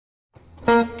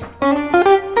I'm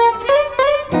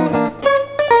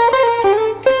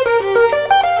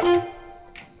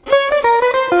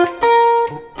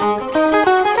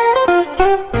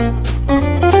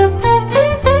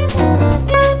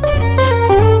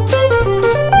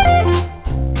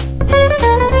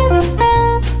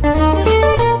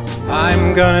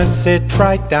gonna sit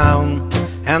right down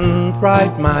and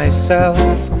write myself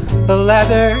a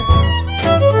letter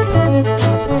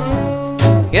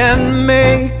and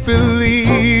make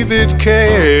believe it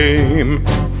came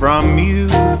from you.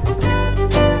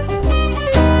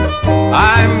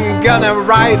 I'm gonna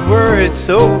write words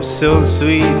so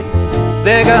sweet,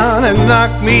 they're gonna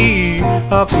knock me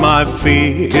off my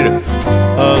feet.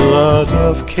 A lot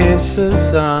of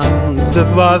kisses on the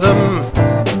bottom,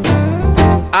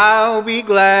 I'll be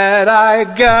glad I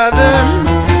got them.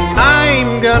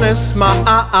 I'm gonna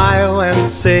smile and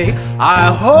say,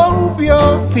 I hope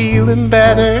you're feeling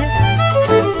better.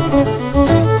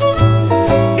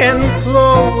 And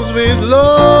close with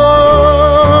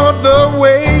love the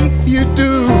way you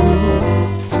do.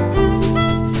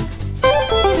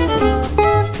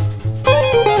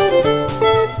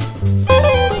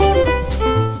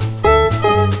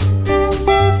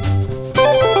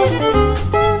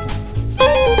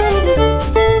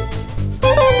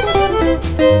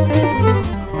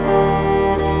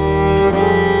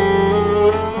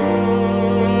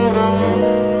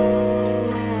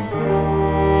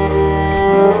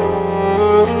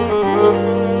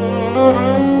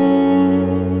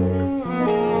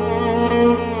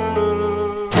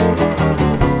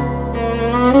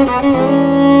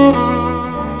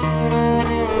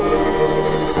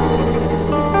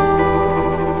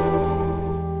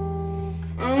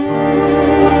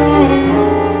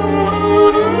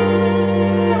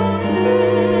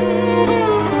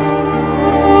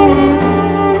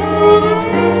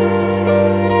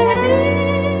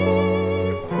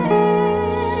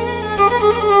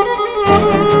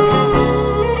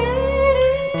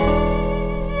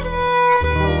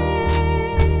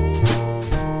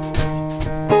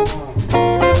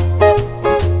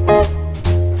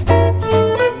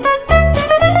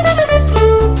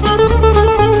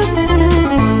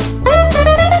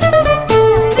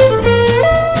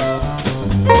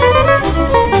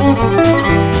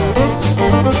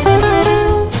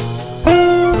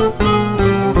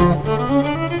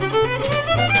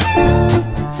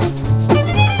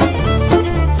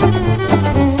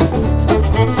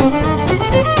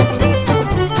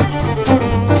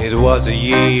 It was a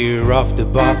year off the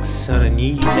box on an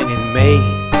evening in May,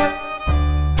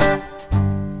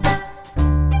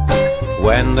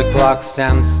 when the clock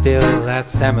stands still at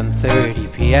 7:30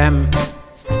 p.m.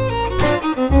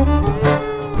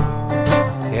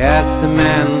 Yes, the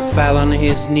man fell on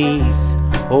his knees,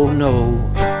 oh no.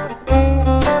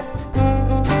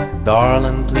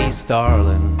 Darling, please,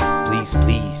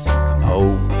 please come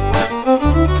home.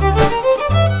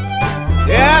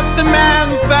 Yes, the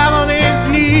man fell on his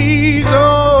knees,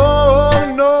 oh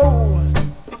no.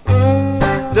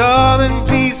 Darling,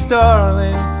 please,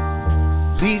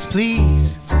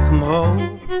 please come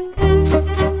home.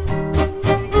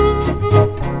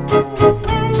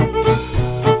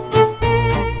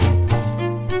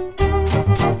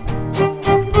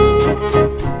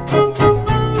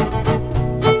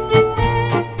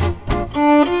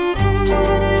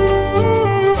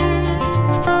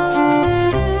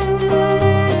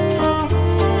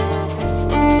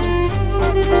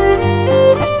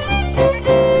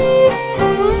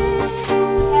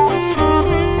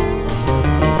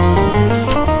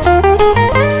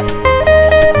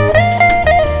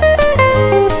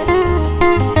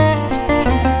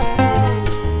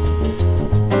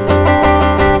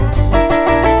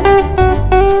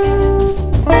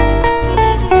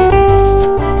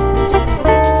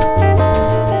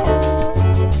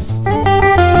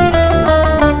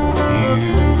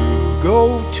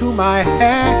 To my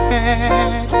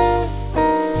head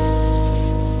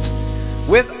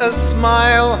with a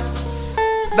smile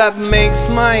that makes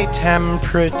my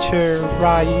temperature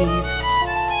rise,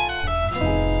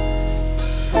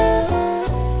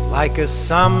 like a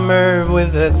summer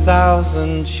with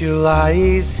 1,000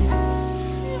 Julys.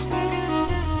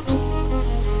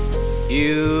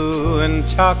 You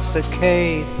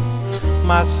intoxicate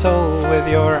my soul with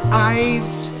your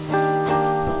eyes.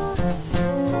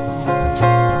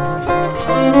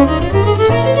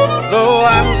 Though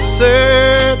I'm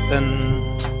certain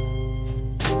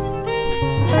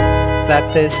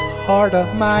that this heart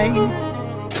of mine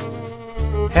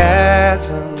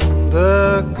hasn't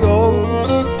the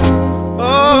ghost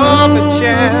of a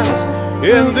chance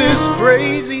in this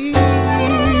crazy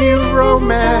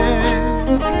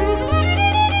romance.